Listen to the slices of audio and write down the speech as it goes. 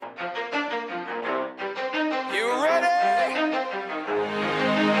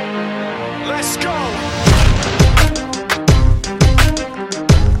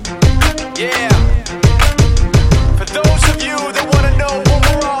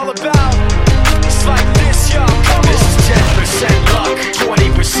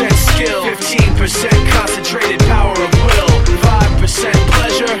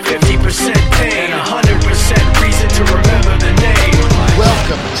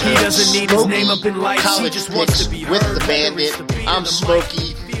He doesn't need his name up in lights. College He just wants Picks to be with heard, the Bandit. whether it's to be I'm the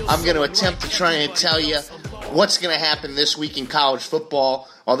Smokey. mic. I'm going to attempt to try and tell you what's going to happen this week in college football.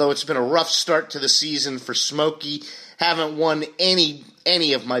 Although it's been a rough start to the season for Smokey. Haven't won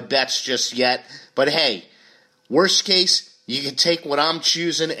any of my bets just yet. But hey, worst case, you can take what I'm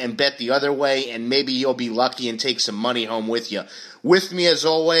choosing and bet the other way, and maybe you'll be lucky and take some money home with you. With me, as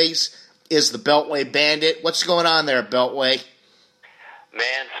always, is the Beltway Bandit. What's going on there, Beltway?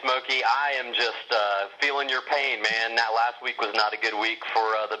 Man, Smokey, I am just feeling your pain, man. That last week was not a good week for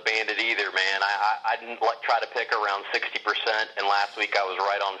the Bandit either, man. I didn't try to pick around 60%, and last week I was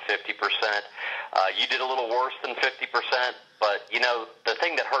right on 50%. You did a little worse than 50%, but, you know, the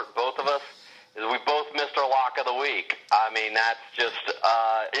thing that hurt both of us is we both missed our lock of the week. I mean, that's just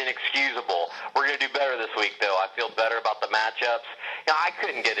inexcusable. We're going to do better this week, though. I feel better about the matchups. You know, I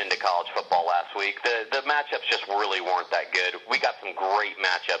couldn't get into college football last week. The matchups just really weren't that good. We got some great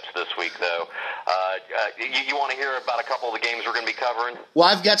matchups this week, though. You want to hear about a couple of the games we're going to be covering? Well,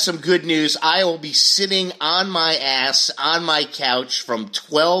 I've got some good news. I will be sitting on my ass on my couch from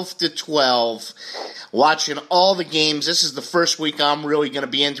 12 to 12 watching all the games. This is the first week I'm really going to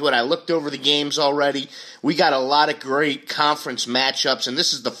be into it. I looked over the games already. We got a lot of great conference matchups, and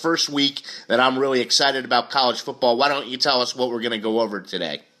this is the first week that I'm really excited about college football. Why don't you tell us what we're going to go over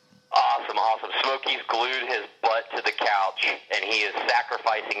today? Awesome. Smokey's glued his butt to the couch, and he is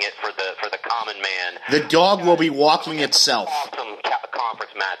sacrificing it for the common man. The dog will be walking itself. Awesome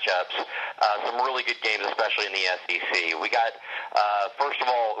conference matchups. Some really good games, especially in the SEC. We got, first of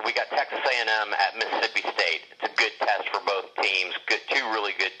all, we got Texas A&M at Mississippi State. It's a good test for both teams. Two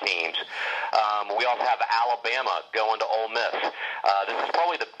really good teams. We also have Alabama going to Ole Miss. This is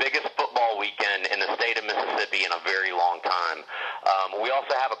probably the biggest football weekend in the state of Mississippi in a very long time. We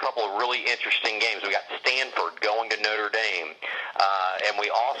also have a couple of really interesting games. We got Stanford going to Notre Dame. And we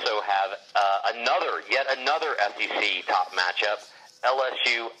also have yet another SEC top matchup,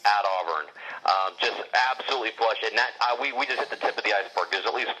 LSU at Auburn. Just absolutely flush. And that we just hit the tip of the iceberg. There's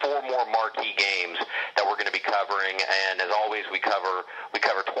at least 4 more marquee games that we're going to be covering. And as always, we cover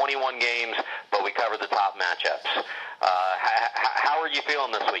 21 games, but we cover the top matchups. How are you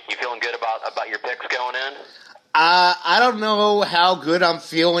feeling this week? You feeling good about your picks going in? I don't know how good I'm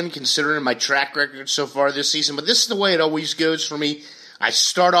feeling considering my track record so far this season, but this is the way it always goes for me. I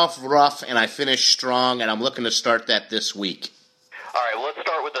start off rough and I finish strong, and I'm looking to start that this week. All right, well, let's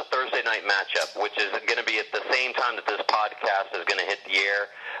start with the Thursday night matchup, which is going to be at the same time that this podcast is going to hit the air.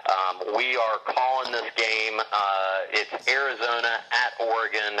 We are calling this game. It's Arizona at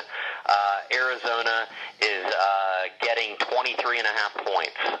Oregon. Arizona is getting 23.5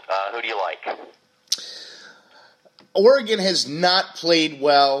 points. Who do you like? Oregon has not played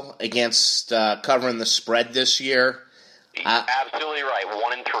well against covering the spread this year. Absolutely right.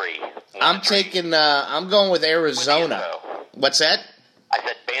 1-3. I'm going with Arizona. What's that? I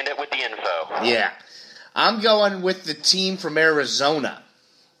said Bandit with the info. Yeah. I'm going with the team from Arizona.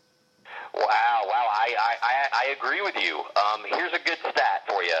 Wow. I agree with you. Here's a good stat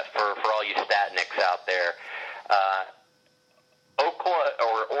for you, for all you stat nicks out there.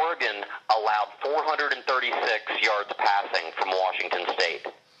 Oregon allowed 436 yards passing from Washington State.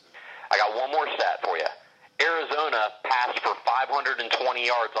 I got one more stat for you. Arizona passed for 520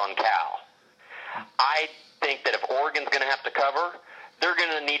 yards on Cal. I think that if Oregon's going to have to cover, they're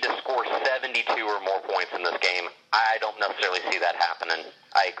going to need to score 72 or more points in this game. I don't necessarily see that happening.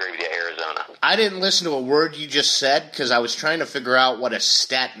 I agree with you, Arizona. I didn't listen to a word you just said because I was trying to figure out what a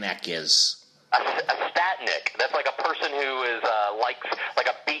stat neck is. A statnik. That's like a person who is like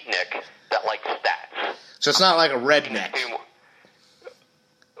a beatnik that likes stats. So it's not like a redneck.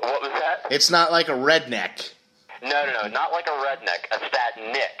 What was that? It's not like a redneck. No, not like a redneck. A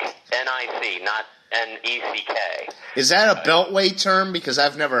statnik. N-I-C, not N-E-C-K. Is that a Beltway term? Because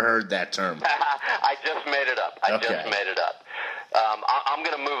I've never heard that term. I just made it up. I'm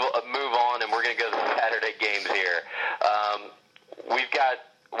going to move on, and we're going to go to the Saturday games here. We're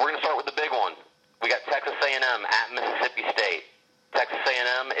going to start with the big one. We got Texas A&M at Mississippi State. Texas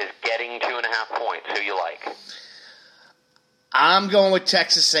A&M is getting 2.5 points. Who you like? I'm going with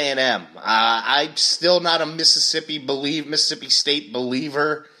Texas A&M. I'm still not a Mississippi State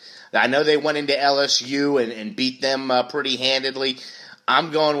believer. I know they went into LSU and beat them pretty handedly.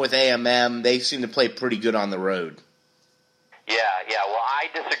 I'm going with A&M. They seem to play pretty good on the road. Yeah. Well, I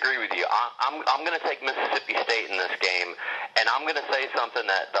disagree with you. I'm going to take Mississippi State in this game, and I'm going to say something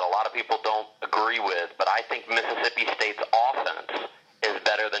that a lot of people don't agree with, but I think Mississippi State's offense is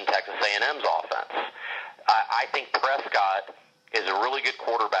better than Texas A&M's offense. I think Prescott is a really good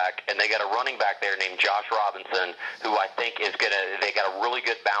quarterback, and they got a running back there named Josh Robinson, who I think is they got a really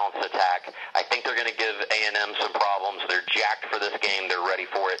good balanced attack. I think they're going to give A&M some problems. They're jacked for this game. They're ready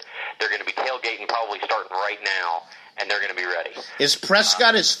for it. They're going to be tailgating probably starting right now, and they're going to be ready. Is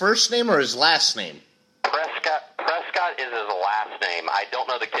Prescott his first name or his last name? Prescott is his last name. I don't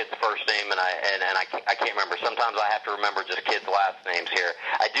know the kid's first name, and I can't remember. Sometimes I have to remember just kids' last names here.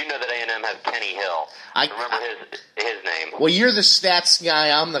 I do know that A&M has Kenny Hill. I remember his name. Well, you're the stats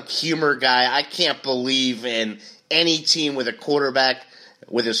guy. I'm the humor guy. I can't believe in any team with a quarterback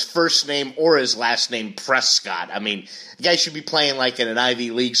with his first name or his last name Prescott. I mean, the guy should be playing like in an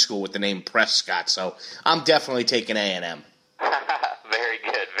Ivy League school with the name Prescott. So I'm definitely taking A&M. Very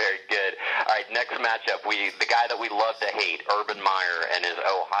good, very good. All right, next matchup, the guy that we love to hate, Urban Meyer and his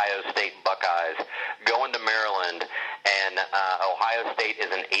Ohio State Buckeyes, going to Maryland, and Ohio State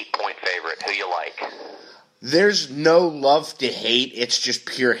is an 8-point favorite. Who you like? There's no love to hate. It's just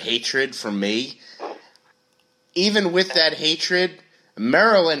pure hatred for me. Even with that hatred,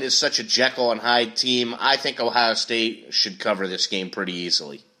 Maryland is such a Jekyll and Hyde team. I think Ohio State should cover this game pretty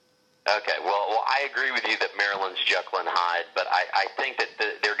easily. Okay, well, I agree with you that Maryland's Jekyll and Hyde, but I think that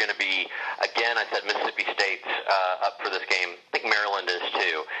they're going to be, again, I said Mississippi State's up for this game. I think Maryland is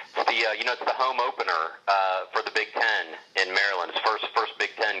too. It's the home opener for the Big Ten in Maryland. It's first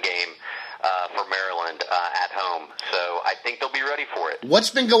Big Ten game for Maryland at home, so I think they'll be ready for it. What's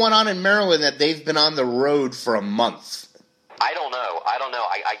been going on in Maryland that they've been on the road for a month? I don't know.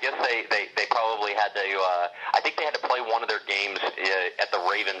 I guess they probably had to. I think they had to play one of their games at the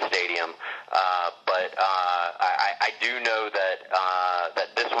Raven Stadium. But I do know that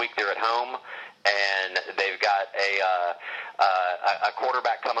this week they're at home, and they've got a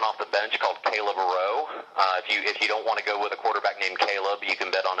quarterback coming off the bench called Caleb Rowe. If you don't want to go with a quarterback named Caleb, you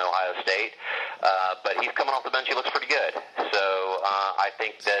can bet on Ohio State. But he's coming off the bench. He looks pretty good. So I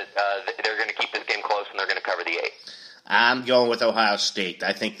think that they're going to keep this game close, and they're going to cover the 8. I'm going with Ohio State.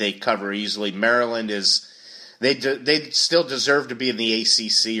 I think they cover easily. Maryland is they still deserve to be in the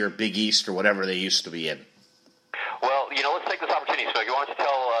ACC or Big East or whatever they used to be in. Well, let's take this opportunity, Smokey. Why don't you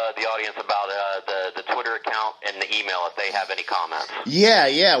tell the audience about the Twitter account and the email if they have any comments?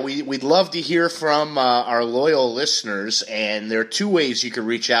 Yeah. We'd love to hear from our loyal listeners, and there are 2 ways you can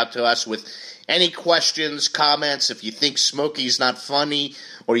reach out to us with any questions, comments. If you think Smokey's not funny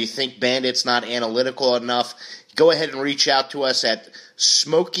or you think Bandit's not analytical enough, go ahead and reach out to us at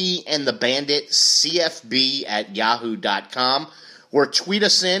SmokeyandtheBanditCFB@yahoo.com or tweet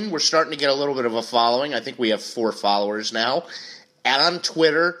us in. We're starting to get a little bit of a following. I think we have 4 followers now on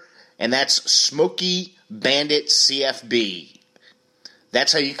Twitter, and that's SmokeyBanditCFB.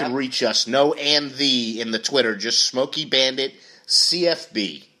 That's how you can reach us. No and the in the Twitter, just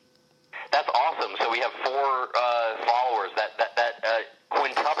SmokeyBanditCFB. That's awesome. So we have 4 followers. That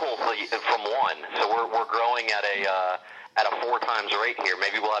quintuples from 1. So we're growing at a 4 times rate here.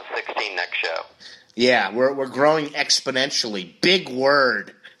 Maybe we'll have 16 next show. Yeah, we're growing exponentially. Big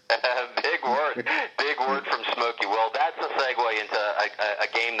word. Big word from Smokey. Well, that's a segue into a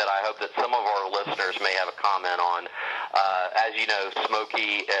game that I hope that some of our listeners may have a comment on. As you know,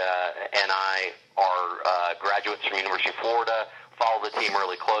 Smokey and I are graduates from University of Florida. Follow the team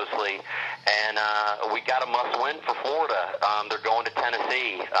really closely, and we got a must-win for Florida. They're going to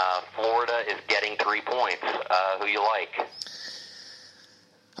Tennessee. Florida is getting 3 points. Who you like?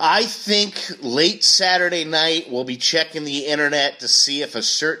 I think late Saturday night we'll be checking the internet to see if a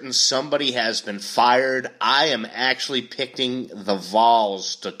certain somebody has been fired. I am actually picking the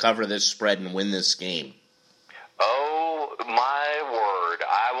Vols to cover this spread and win this game. Oh, my word.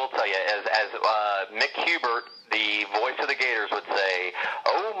 I will tell you, as Mick Hubert, the voice of the Gators, would say,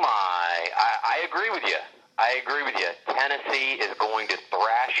 oh my, I agree with you. Tennessee is going to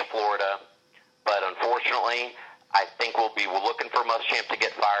thrash Florida, but unfortunately, I think we'll be looking for Muschamp to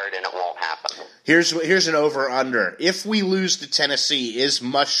get fired, and it won't happen. Here's an over-under. If we lose to Tennessee, is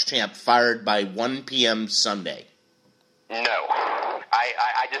Muschamp fired by 1 p.m. Sunday? No.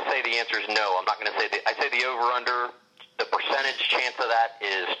 I just say the answer is no. I'm not going to say I say the over-under, the percentage chance of that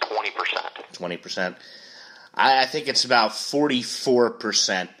is 20%. 20%. I think it's about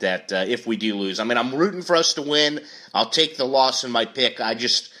 44% that if we do lose. I mean, I'm rooting for us to win. I'll take the loss in my pick.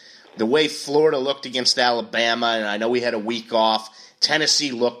 The way Florida looked against Alabama, and I know we had a week off,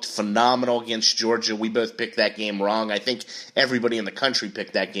 Tennessee looked phenomenal against Georgia. We both picked that game wrong. I think everybody in the country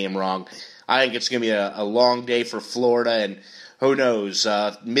picked that game wrong. I think it's going to be a long day for Florida, and who knows,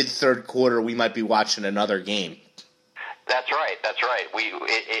 mid-third quarter we might be watching another game. That's right.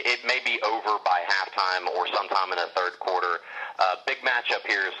 It may be over by halftime or sometime in the third quarter. Big matchup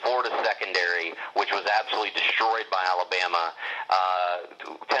here is Florida's secondary, which was absolutely destroyed by Alabama,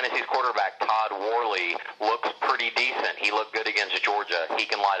 he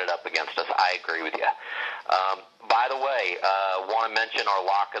can light it up against us. I agree with you. By the way, want to mention our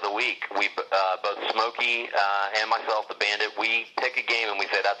lock of the week. We both Smokey and myself, the Bandit, we pick a game and we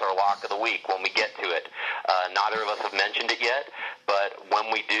say that's our lock of the week when we get to it. Neither of us have mentioned it yet, but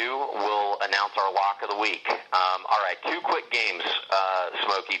when we do, we'll announce our lock of the week. All right, two quick games,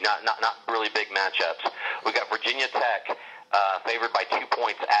 Smokey, not really big matchups. We got Virginia Tech favored by 2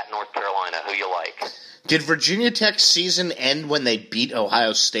 points at North Carolina. Who you like? Did Virginia Tech's season end when they beat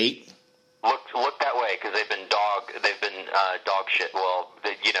Ohio State? Look that way, because they've been dog shit. Well,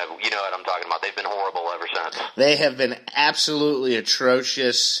 you know what I'm talking about. They've been horrible ever since. They have been absolutely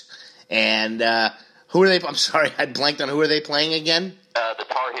atrocious. And who are they? I'm sorry, I blanked on who are they playing again? The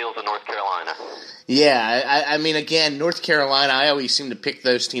Tar Heels of North Carolina. Yeah, I mean, again, North Carolina, I always seem to pick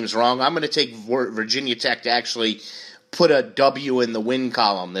those teams wrong. I'm going to take Virginia Tech to actually put a W in the win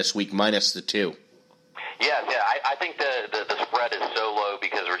column this week, minus the 2. Yeah, I think the spread is so low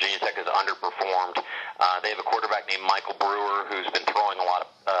because Virginia Tech has underperformed. They have a quarterback named Michael Brewer who's been throwing a lot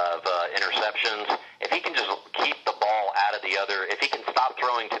of interceptions. If he can just keep the ball out of the other, if he can stop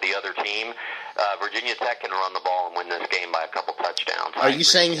throwing to the other team, Virginia Tech can run the ball and win this game by a couple touchdowns. Are you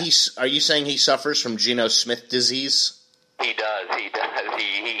saying he suffers from Geno Smith disease? He does. He's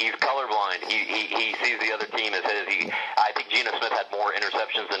colorblind. He sees the other team as his. I think Geno Smith had more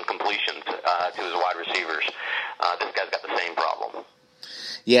interceptions than completions to his wide receivers. This guy's got the same problem.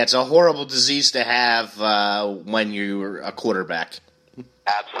 Yeah, it's a horrible disease to have when you're a quarterback.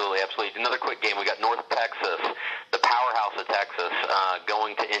 Absolutely. Another quick game. We got North Texas, the powerhouse of Texas,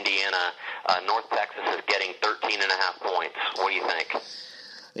 going to Indiana. North Texas is getting 13.5 points. What do you think?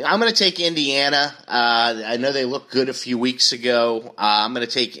 I'm going to take Indiana. I know they looked good a few weeks ago. I'm going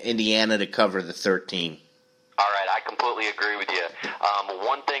to take Indiana to cover the 13. All right, I completely agree with you.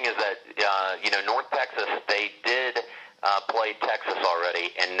 One thing is that, North Texas, they did play Texas already,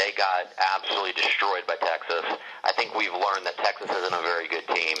 and they got absolutely destroyed by Texas. I think we've learned that Texas isn't a very good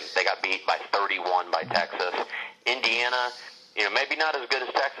team. They got beat by 31 by Texas. Indiana, maybe not as good as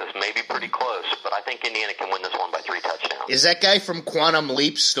Texas, maybe pretty close, but I think Indiana can win this one by 3 touchdowns. Is that guy from Quantum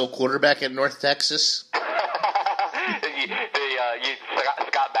Leap still quarterback at North Texas?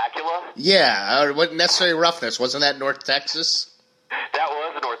 Scott Bakula? Yeah, what necessary roughness? Wasn't that North Texas? That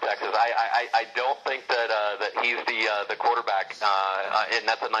was North Texas. I don't think that he's the quarterback, and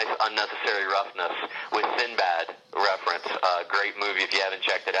that's a nice unnecessary roughness with Sinbad reference. Great movie if you haven't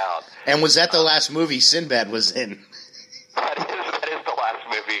checked it out. And was that the last movie Sinbad was in? That is the last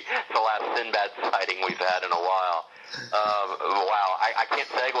movie, the last Sinbad sighting we've had in a while. Wow, I can't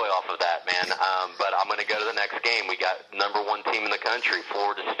segue off of that, man. But I'm going to go to the next game. We got number 1 team in the country,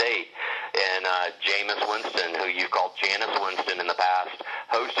 Florida State, and Jameis Winston, who you've called Janice Winston in the past,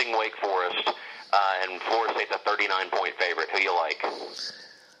 hosting Wake Forest, and Florida State's a 39-point favorite. Who you like?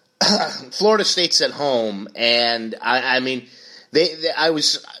 Florida State's at home, and I mean,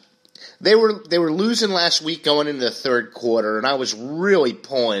 they were losing last week going into the third quarter, and I was really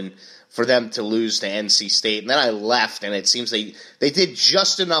pulling for them to lose to NC State. And then I left, and it seems they did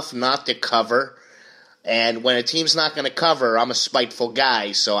just enough not to cover. And when a team's not going to cover, I'm a spiteful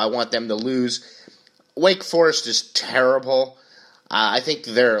guy, so I want them to lose. Wake Forest is terrible. I think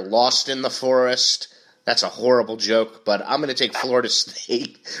they're lost in the forest. That's a horrible joke, but I'm going to take Florida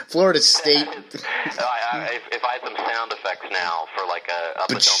State. Florida State. If I had some sound effects now for like a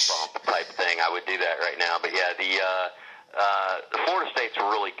up-a-dump bump type thing, I would do that right now. But yeah, the Florida State's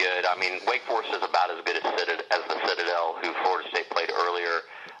really good. I mean, Wake Forest is about as good as the Citadel, who Florida State played earlier.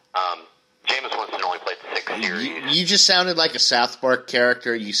 Jameis Winston only played 6 series. You just sounded like a South Park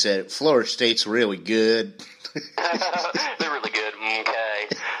character. You said Florida State's really good. They're really good.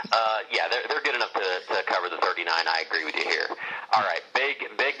 Okay. Yeah, they're good enough to cover the 39. I agree with you here. All right, big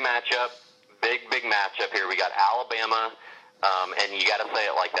matchup. Big matchup here. We got Alabama, and you got to say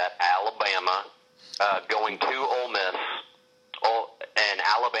it like that. Alabama going to Ole Miss. And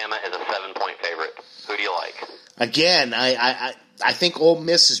Alabama is a 7-point favorite. Who do you like? Again, I think Ole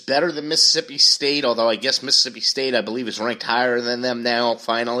Miss is better than Mississippi State, although I guess Mississippi State, I believe, is ranked higher than them now,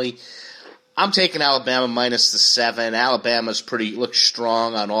 finally. I'm taking Alabama minus the 7. Alabama's looks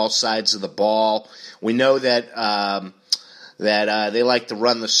strong on all sides of the ball. We know that they like to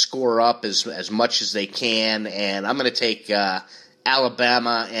run the score up as much as they can, and I'm going to take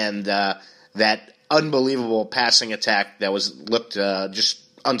Alabama and that unbelievable passing attack that looked just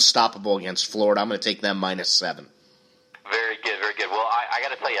unstoppable against Florida. I'm going to take them minus 7. Very good, very good. Well, I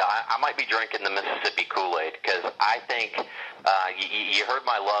got to tell you, I might be drinking the Mississippi Kool-Aid because I think you heard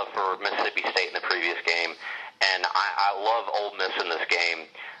my love for Mississippi State in the previous game, and I love Ole Miss in this game.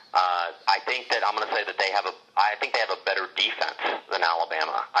 I think that I'm going to say that I think they have a better defense than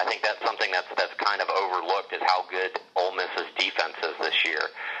Alabama. I think that's something that's kind of overlooked is how good Ole Miss's defense is this year.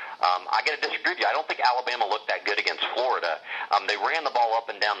 I got to disagree with you. I don't think Alabama looked that good against Florida. They ran the ball up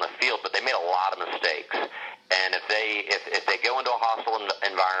and down the field, but they made a lot of mistakes. And if they go into a hostile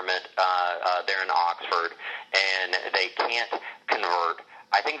environment there in Oxford and they can't convert,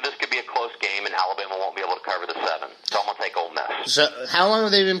 I think this could be a close game, and Alabama won't be able to cover the 7. So I'm going to take Ole Miss. So how long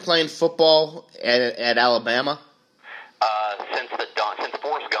have they been playing football at Alabama? Since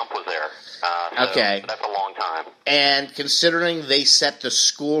Forrest Gump was there. So okay. That's a long time. And considering they set the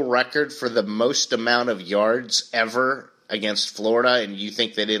school record for the most amount of yards ever against Florida, and you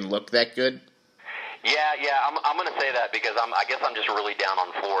think they didn't look that good? Yeah, I'm going to say that because I guess I'm just really down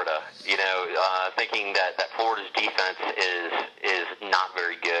on Florida. Thinking that Florida's defense is not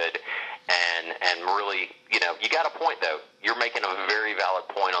very good, and really, you got a point though. You're making a very valid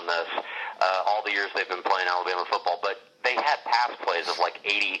point on this. All the years they've been playing Alabama football, but they had pass plays of like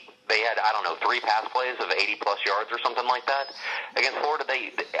 80. They had 3 pass plays of 80+ yards or something like that against Florida.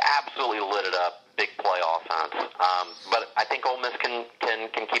 They absolutely lit it up. Big play offense. But I think Ole Miss can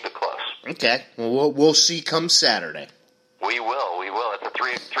keep it close. Okay. Well, we'll see come Saturday. We will. It's a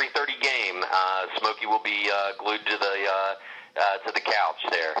 3:30 game. Smokey will be glued to the couch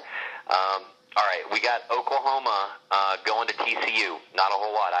there. All right, we got Oklahoma going to TCU. Not a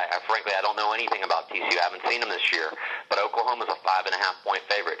whole lot. Frankly, I don't know anything about TCU. I haven't seen them this year. But Oklahoma's a 5.5-point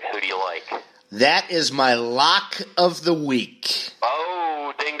favorite. Who do you like? That is my lock of the week.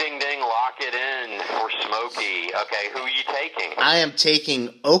 Oh, ding, ding, ding. Lock it in for Smokey. Okay, who are you taking? I am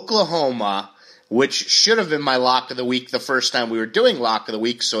taking Oklahoma, which should have been my lock of the week the first time we were doing lock of the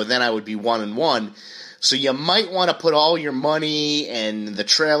week, so then I would be 1-1. So you might want to put all your money and the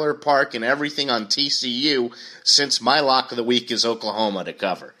trailer park and everything on TCU, since my lock of the week is Oklahoma to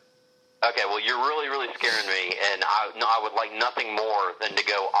cover. Okay, well, you're really, really scaring me, and I would like nothing more than to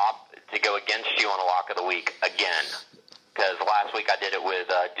go against you on a lock of the week again. Because last week I did it with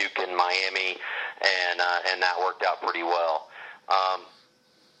Duke and Miami, and that worked out pretty well.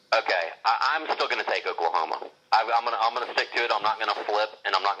 Okay, I'm still going to take Oklahoma. I'm going to stick to it. I'm not going to flip,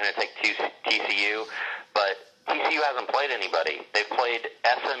 and I'm not going to take TCU. But TCU hasn't played anybody. They've played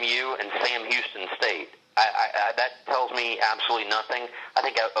SMU and Sam Houston State. That tells me absolutely nothing. I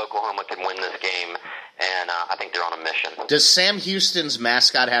think Oklahoma can win this game, and I think they're on a mission. Does Sam Houston's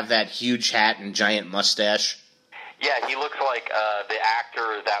mascot have that huge hat and giant mustache? Yeah, he looks like the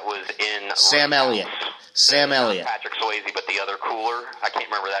actor that was in Sam Elliott. Sam Elliott. Patrick Swayze, but the other cooler. I can't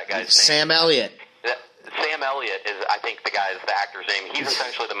remember that guy's name. Sam Elliott. Sam Elliott is, I think, the actor's name. He's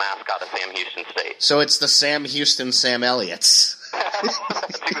essentially the mascot of Sam Houston State. So it's the Sam Houston Sam Elliott's.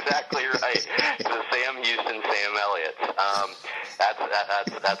 That's exactly right. It's the Sam Houston Sam Elliott's.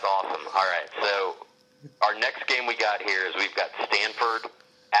 That's awesome. All right, so our next game we got here is we've got Stanford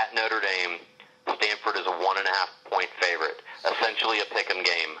at Notre Dame. Stanford is a 1.5-point favorite. Essentially a pick'em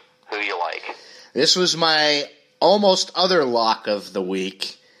game. Who you like? This was my almost other lock of the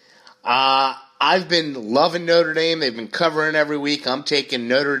week. I've been loving Notre Dame. They've been covering every week. I'm taking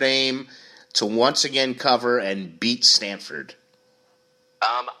Notre Dame to once again cover and beat Stanford.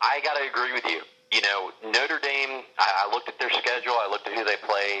 I got to agree with you. Notre Dame, I looked at their schedule. I looked at who they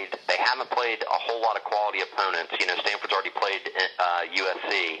played. They haven't played a whole lot of quality opponents. Stanford's already played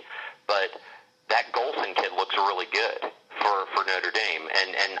USC. But that Golson kid looks really good for Notre Dame.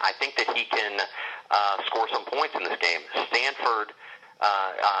 And I think that he can score some points in this game. Stanford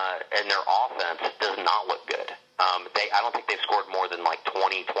and their offense does not look good. I don't think they've scored more than like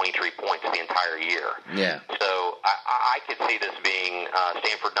 20, 23 points the entire year. Yeah. So I could see this being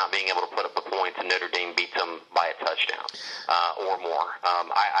Stanford not being able to put up the points and Notre Dame beats them by a touchdown or more.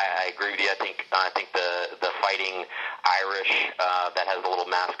 I agree with you. I think the fighting Irish that has the little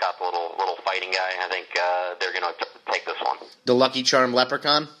mascot, the little fighting guy. I think they're going to take this one. The Lucky Charm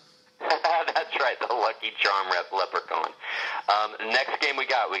Leprechaun? That's right, the Lucky Charm Leprechaun. Next game we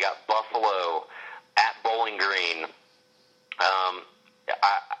got Buffalo at Bowling Green.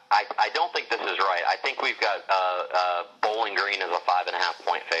 I don't think this is right. I think we've got Bowling Green as a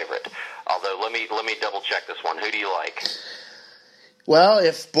 5.5-point favorite. Although let me double check this one. Who do you like? Well,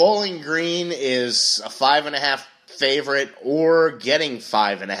 if Bowling Green is a 5.5 favorite or getting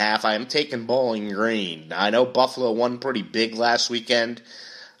 5.5, I am taking Bowling Green. I know Buffalo won pretty big last weekend.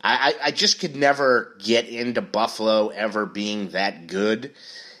 I just could never get into Buffalo ever being that good.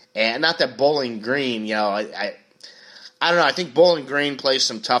 And not that Bowling Green, I don't know. I think Bowling Green plays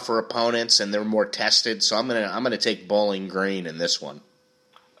some tougher opponents and they're more tested. So I'm gonna take Bowling Green in this one.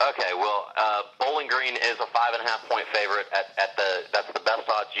 Okay, well, Bowling Green is a 5.5-point favorite that's the best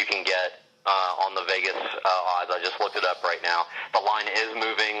odds you can get on the Vegas odds. I just looked it up right now. The line is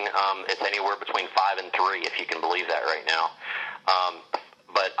moving. It's anywhere between 5 and 3, if you can believe that right now.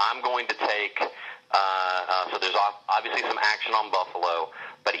 But I'm going to take. So there's obviously some action on Buffalo,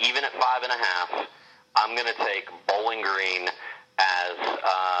 but even at 5.5, I'm going to take Bowling Green as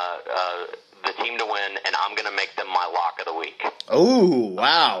the team to win, and I'm going to make them my lock of the week. Oh,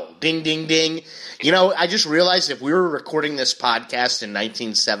 wow. Ding, ding, ding. You know, I just realized if we were recording this podcast in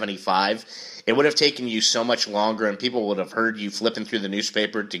 1975, it would have taken you so much longer, and people would have heard you flipping through the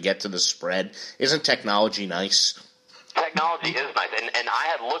newspaper to get to the spread. Isn't technology nice? Technology is nice, and I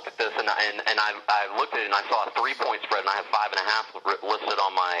had looked at this, and I looked at it, and I saw a 3-point spread, and I have 5.5 listed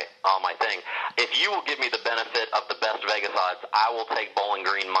on my thing. If you will give me the benefit of the best Vegas odds, I will take Bowling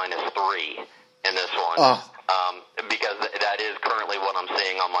Green -3 in this one, because that is currently what I'm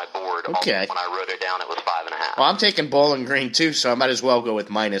seeing on my board. Okay. When I wrote it down, it was 5.5. Well, I'm taking Bowling Green too, so I might as well go with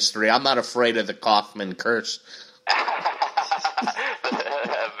 -3. I'm not afraid of the Kaufman curse.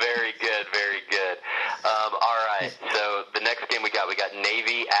 Very good, very good. All right, so the next game we got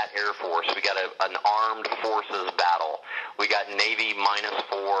Navy at Air Force. We got an armed forces battle. We got Navy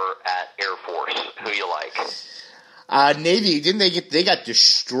 -4 at Air Force. Who you like? Navy, they got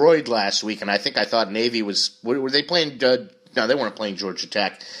destroyed last week, and I thought Navy were they playing, no, they weren't playing Georgia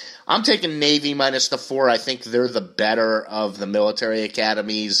Tech. I'm taking Navy -4. I think they're the better of the military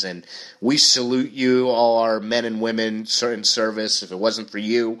academies, and we salute you, all our men and women in service. If it wasn't for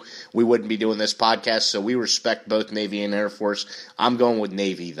you, we wouldn't be doing this podcast, so we respect both Navy and Air Force. I'm going with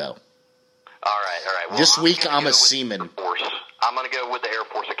Navy, though. All right. Well, this week, I'm a seaman. I'm going to go with the Air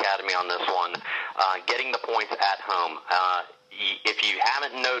Force Academy on this one, getting the points at home. If you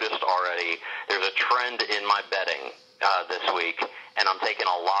haven't noticed already, there's a trend in my betting this week, and I'm taking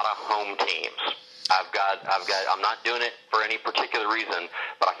a lot of home teams. I'm not doing it for any particular reason,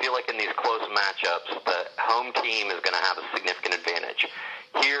 but I feel like in these close matchups, the home team is going to have a significant advantage.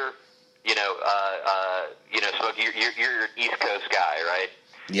 Here, so you're an East Coast guy, right?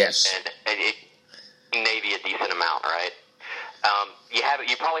 Yes. And Navy a decent amount, right?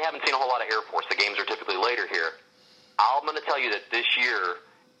 You probably haven't seen a whole lot of Air Force. The games are typically later here. I'm going to tell you that this year,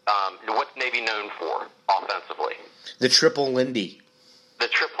 what's Navy known for offensively? The triple Lindy. The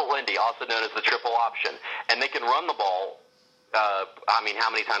triple Lindy, also known as the triple option. And they can run the ball, how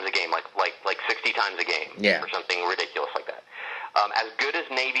many times a game? Like 60 times a game. Yeah. Or something ridiculous like that. As good as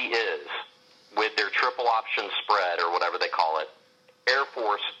Navy is with their triple option spread, or whatever they call it, Air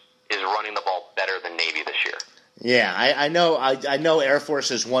Force is running the ball better than Navy this year. Yeah, I know Air Force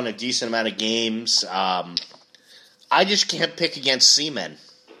has won a decent amount of games. I just can't pick against seamen.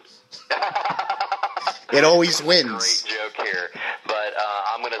 It always wins. Great joke here, but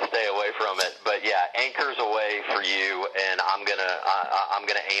I'm going to stay away from it. But yeah, anchors away for you, and I'm gonna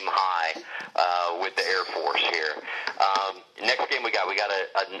aim high with the Air Force here. Next game we got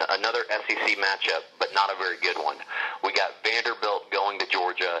another SEC matchup, but not a very good one. We got Vanderbilt going to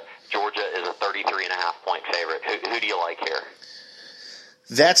Georgia. Georgia is a 33.5-point favorite. Who do you like here?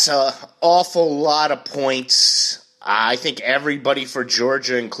 That's an awful lot of points. I think everybody for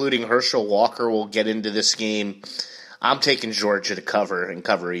Georgia, including Herschel Walker, will get into this game. I'm taking Georgia to cover, and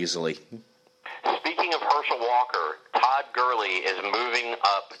cover easily. Speaking of Herschel Walker, Todd Gurley is moving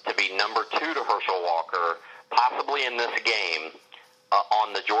up to be number 2 to Herschel Walker, possibly in this game,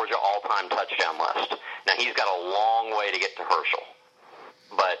 on the Georgia all-time touchdown list. Now, he's got a long way to get to Herschel.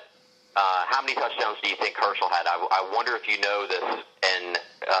 But how many touchdowns do you think Herschel had? I wonder if you know this, and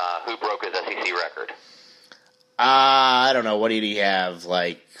who broke his SEC record. I don't know. What did he have?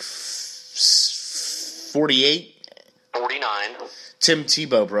 Like 48? 49. Tim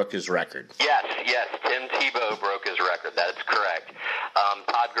Tebow broke his record. Yes. Tim Tebow broke his record. That's correct.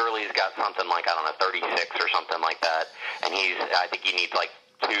 Todd Gurley's got something like, 36 or something like that. And I think he needs like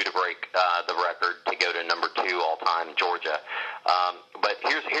 2 to break the record to go to number 2 all-time, Georgia. But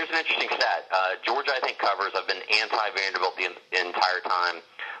here's an interesting stat. Georgia, I think, covers. I've been anti-Vanderbilt the entire time.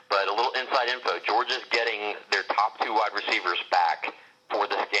 But a little inside info, Georgia's getting their top 2 wide receivers back for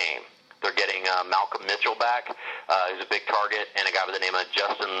this game. They're getting Malcolm Mitchell back, who's a big target, and a guy by the name of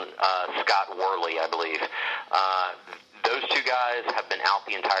Justin Scott Worley, I believe. Those 2 guys have been out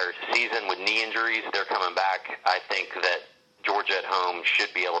the entire season with knee injuries. They're coming back. I think that Georgia at home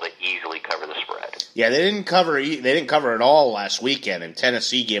should be able to easily cover the spread. Yeah, they didn't cover it all last weekend, and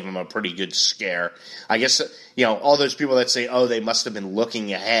Tennessee gave them a pretty good scare. I guess, all those people that say, they must have been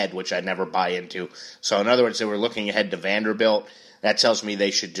looking ahead, which I never buy into. So, in other words, they were looking ahead to Vanderbilt. That tells me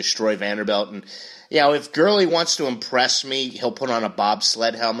they should destroy Vanderbilt. And, if Gurley wants to impress me, he'll put on a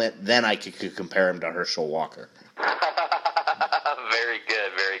bobsled helmet. Then I could compare him to Herschel Walker. Very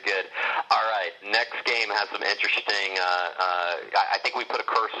good, very has some interesting. I think we put a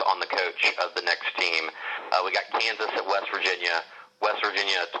curse on the coach of the next team. We got Kansas at West Virginia. West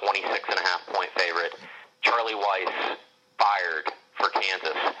Virginia, 26.5-point favorite. Charlie Weis fired for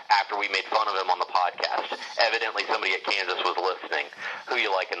Kansas after we made fun of him on the podcast. Evidently, somebody at Kansas was listening. Who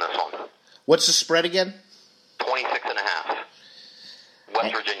you like in this one? What's the spread again? 26.5.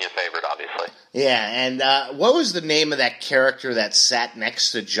 West Virginia favored, obviously. Yeah, and what was the name of that character that sat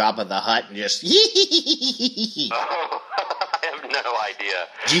next to Jabba the Hutt and just Oh, I have no idea.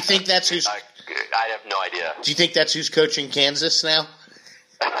 Do you think that's who's? I have no idea. Do you think that's who's coaching Kansas now?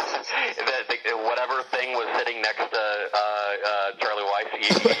 Whatever thing was sitting next to Charlie Weis,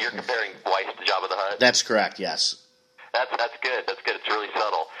 you're comparing Weis to Jabba the Hutt? That's correct. Yes. That's good. That's good. It's really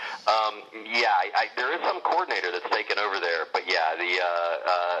subtle. There is some coordinator that's taken over there, but yeah,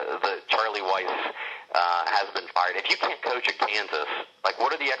 the Charlie Weis has been fired. If you can't coach at Kansas, like,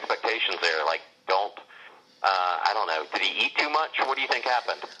 what are the expectations there? Like, I don't know. Did he eat too much? What do you think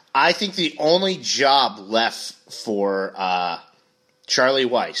happened? I think the only job left for Charlie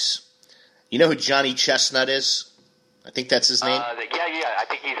Weis. You know who Johnny Chestnut is? I think that's his name. Yeah. I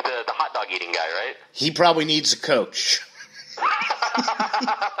think he's the hot dog eating guy, right? He probably needs a coach.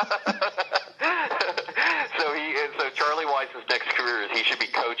 So Charlie Weis's next career is he should be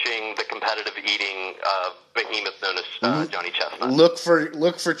coaching the competitive eating behemoth known as Johnny Chestnut. Look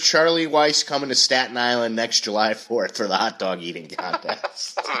for Charlie Weis coming to Staten Island next July 4th for the hot dog eating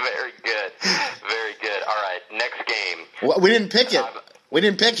contest. Very good. Very good. All right, next game. Well, we didn't pick it.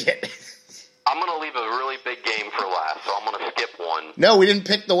 I'm going to leave a really big game for last, so I'm going to skip one. No, we didn't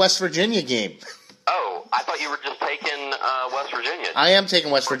pick the West Virginia game. Oh, I thought you were just taking West Virginia. I am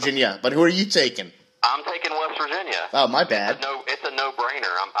taking West Virginia, but who are you taking? I'm taking West Virginia. Oh, my bad. It's a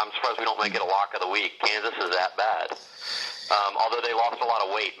no-brainer. I'm surprised we don't make it a lock of the week. Kansas is that bad. Although they lost a lot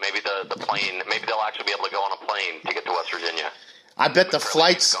of weight, maybe the plane. Maybe they'll actually be able to go on a plane to get to West Virginia. I bet the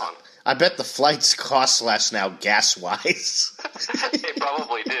flights cost less now, gas-wise. They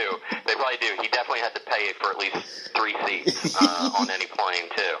probably do. He definitely had to pay for at least 3 seats on any plane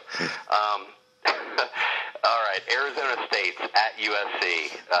too. All right, Arizona State's at USC.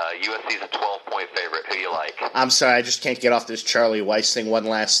 USC's a 12-point favorite. Who do you like? I'm sorry, I just can't get off this Charlie Weis thing. One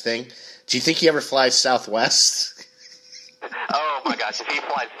last thing. Do you think he ever flies Southwest? Oh, my gosh. If he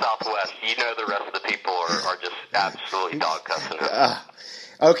flies Southwest, you know the rest of the people are just absolutely dog-cussing him.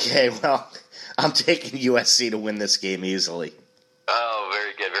 Okay, well, I'm taking USC to win this game easily. Oh,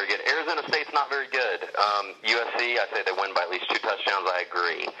 very good, very good. Arizona State's not very good. USC, I say they win by at least 2 touchdowns. I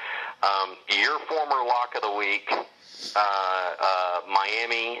agree. Your former lock of the week,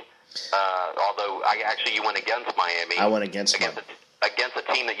 Miami, although you went against Miami. I went against a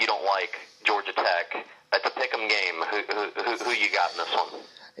team that you don't like, Georgia Tech. It's a pick'em game. Who you got in this one?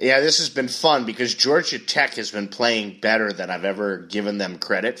 Yeah, this has been fun because Georgia Tech has been playing better than I've ever given them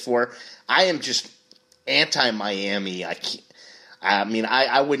credit for. I am just anti-Miami.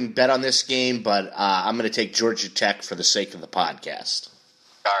 I wouldn't bet on this game, but I'm going to take Georgia Tech for the sake of the podcast.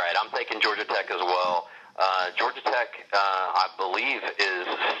 All right, I'm taking Georgia Tech as well. Georgia Tech, I believe, is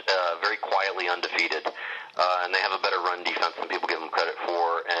very quietly undefeated, and they have a better run defense than people give them credit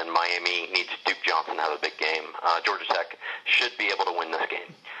for, and Miami needs Duke Johnson to have a big game. Georgia Tech should be able to win this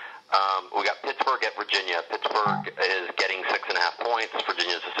game. We got Pittsburgh at Virginia. Pittsburgh is getting 6.5 points.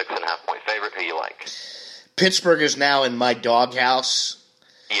 Virginia's a 6.5-point favorite. Who you like? Pittsburgh is now in my doghouse.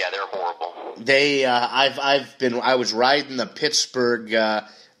 Yeah, they're horrible. I was riding the Pittsburgh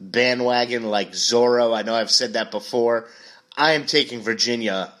bandwagon like Zorro. I know I've said that before. I am taking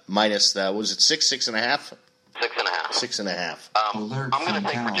Virginia minus was it 6.5? 6.5. 6.5. I'm going to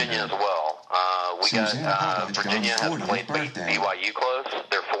take Virginia as well. Virginia has played BYU close.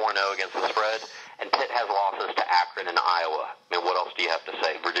 They're 4-0 against the spread. And Pitt has losses to Akron and Iowa. I mean, what else do you have to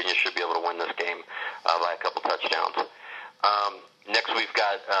say? Virginia should be able to win this game by a couple touchdowns. Next, we've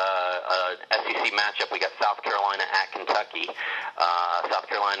got an SEC matchup. We got South Carolina at Kentucky. South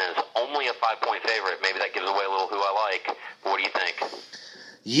Carolina is only a 5-point favorite. Maybe that gives away a little who I like. What do you think?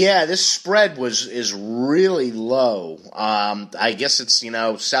 Yeah, this spread is really low. I guess it's,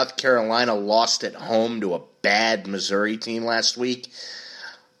 South Carolina lost at home to a bad Missouri team last week.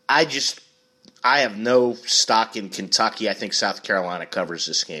 I have no stock in Kentucky. I think South Carolina covers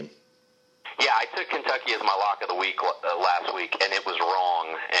this game. Yeah, I took Kentucky as my lock of the week last week, and it was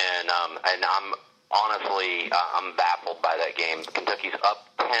wrong. And I'm honestly I'm baffled by that game. Kentucky's up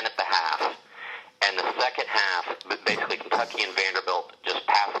 10 at the half, and the second half, basically Kentucky and Vanderbilt just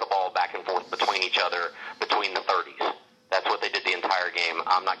passed the ball back and forth between each other between the 30s. That's what they did the entire game.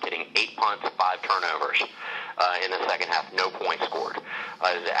 I'm not kidding. 8 punts, 5 turnovers in the second half. No points scored.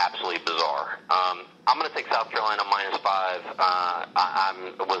 It is absolutely bizarre. I'm I'm going to take South Carolina -5. I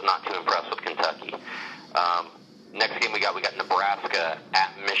was not too impressed with Kentucky. Next game we got Nebraska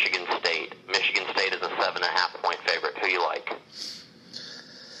at Michigan State. Michigan State is a 7.5-point favorite. Who do you like?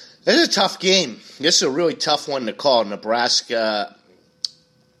 This is a tough game. This is a really tough one to call. Nebraska,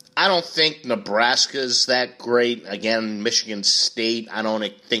 I don't think Nebraska's that great. Again, Michigan State, I don't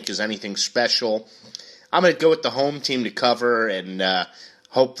think is anything special. I'm going to go with the home team to cover, and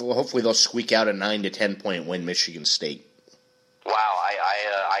hopefully they'll squeak out a 9 to 10 point win, Michigan State. Wow,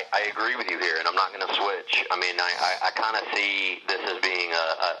 I agree with you here, and I'm not going to switch. I mean, I kind of see this as being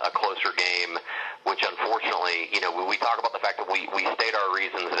a closer game, which unfortunately, we talk about the fact that we state our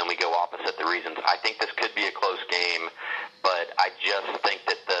reasons and then we go opposite the reasons. I think this could be a close game, but I just think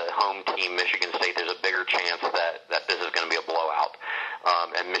that the home team, Michigan State, there's a bigger chance that this is going to be a blowout.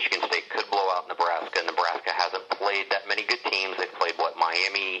 And Michigan State could blow out Nebraska. Nebraska hasn't played that many good teams. They've played,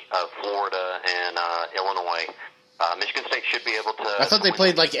 Miami, Florida, and Illinois. Michigan State should be able to... I thought they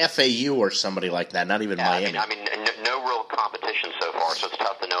played like FAU or somebody like that, not even Miami. I mean, no real competition so far, so it's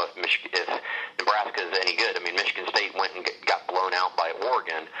tough to know if Nebraska is any good. I mean, Michigan State went and got blown out by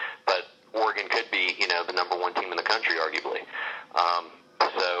Oregon, but Oregon could be, the number one team in the country, arguably.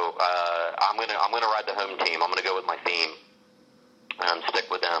 So I'm gonna ride the home team. I'm gonna go with my theme and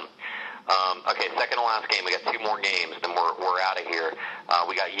stick with them. Okay, second to last game. We got two more games, then we're out of here.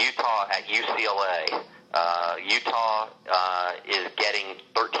 We got Utah at UCLA. Utah is getting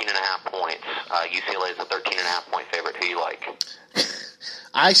 13.5 points. UCLA is a 13.5-point favorite. Who you like?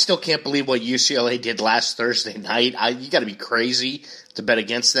 I still can't believe what UCLA did last Thursday night. You got to be crazy to bet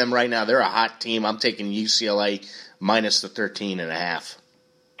against them right now. They're a hot team. I'm taking UCLA minus the 13.5.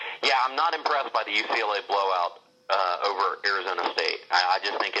 Yeah, I'm not impressed by the UCLA blowout over Arizona State. I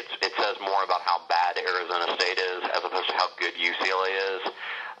just think it says more about how bad Arizona State is as opposed to how good UCLA is.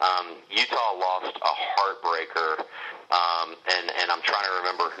 Utah lost a heartbreaker, and I'm trying to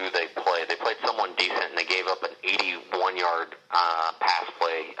remember who they played. They played someone decent, and they gave up an 81-yard pass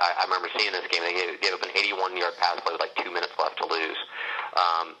play. I remember seeing this game. They gave up an 81-yard pass play with 2 minutes left to lose.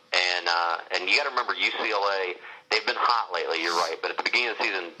 And you got to remember UCLA. They've been hot lately. You're right, but at the beginning of the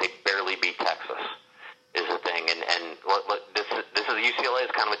season, they barely beat Texas. Is the thing, and this is UCLA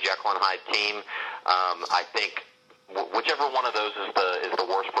is kind of a Jekyll and Hyde team. I think whichever one of those is the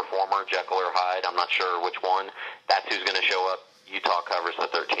worst performer, Jekyll or Hyde, I'm not sure which one. That's who's going to show up. Utah covers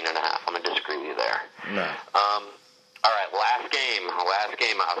the 13.5. I'm going to disagree with you there. No. All right, last game. I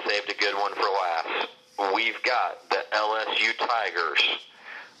saved a good one for last. We've got the LSU Tigers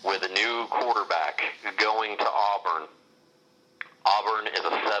with a new quarterback going to Auburn. Auburn is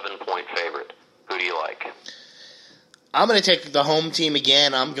a 7-point favorite. Who do you like? I'm going to take the home team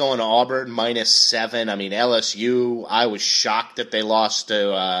again. I'm going to Auburn -7. I mean, LSU, I was shocked that they lost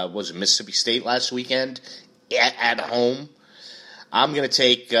to, Mississippi State last weekend at home. I'm going to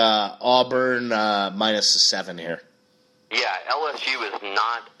take Auburn -7 here. Yeah, LSU is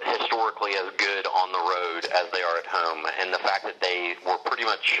not historically as good on the road as they are at home, and the fact that they were pretty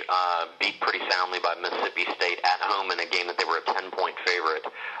much beat pretty soundly by Mississippi State at home in a game that they were a 10-point favorite,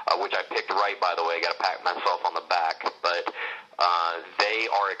 which I picked right, by the way. I got to pat myself on the back, but they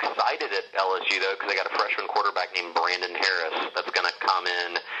are excited at LSU, though, because they got a freshman quarterback named Brandon Harris that's going to come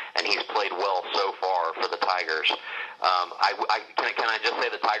in, and he's played well so far for the Tigers. Can I just say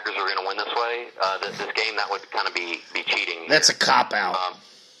the Tigers are going to win this way? This game, that would kind of be cheating. That's a cop-out.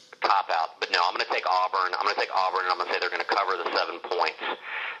 Cop-out. But no, I'm going to take Auburn. I'm going to take Auburn, and I'm going to say they're going to cover the 7 points.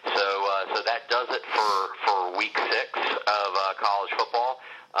 So that does it for Week 6 of college football.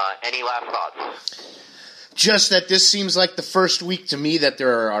 Any last thoughts? Just that this seems like the first week to me that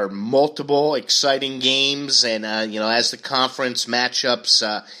there are multiple exciting games, and as the conference matchups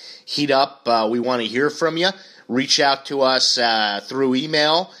heat up, we want to hear from you. Reach out to us through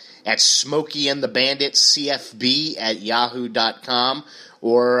email at SmokeyandtheBanditCFB@yahoo.com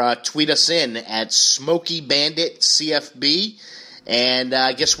or tweet us in at SmokeyBanditCFB. And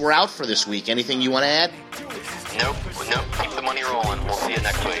I guess we're out for this week. Anything you want to add? Nope. Keep the money rolling. We'll see you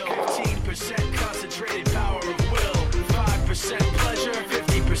next week. 15% concentrated power of will, 5% pleasure,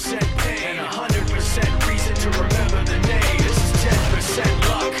 50% pain, and 100% reason to remember the name. This is 10%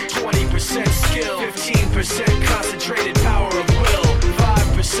 luck, 20% skill, 15% concentrated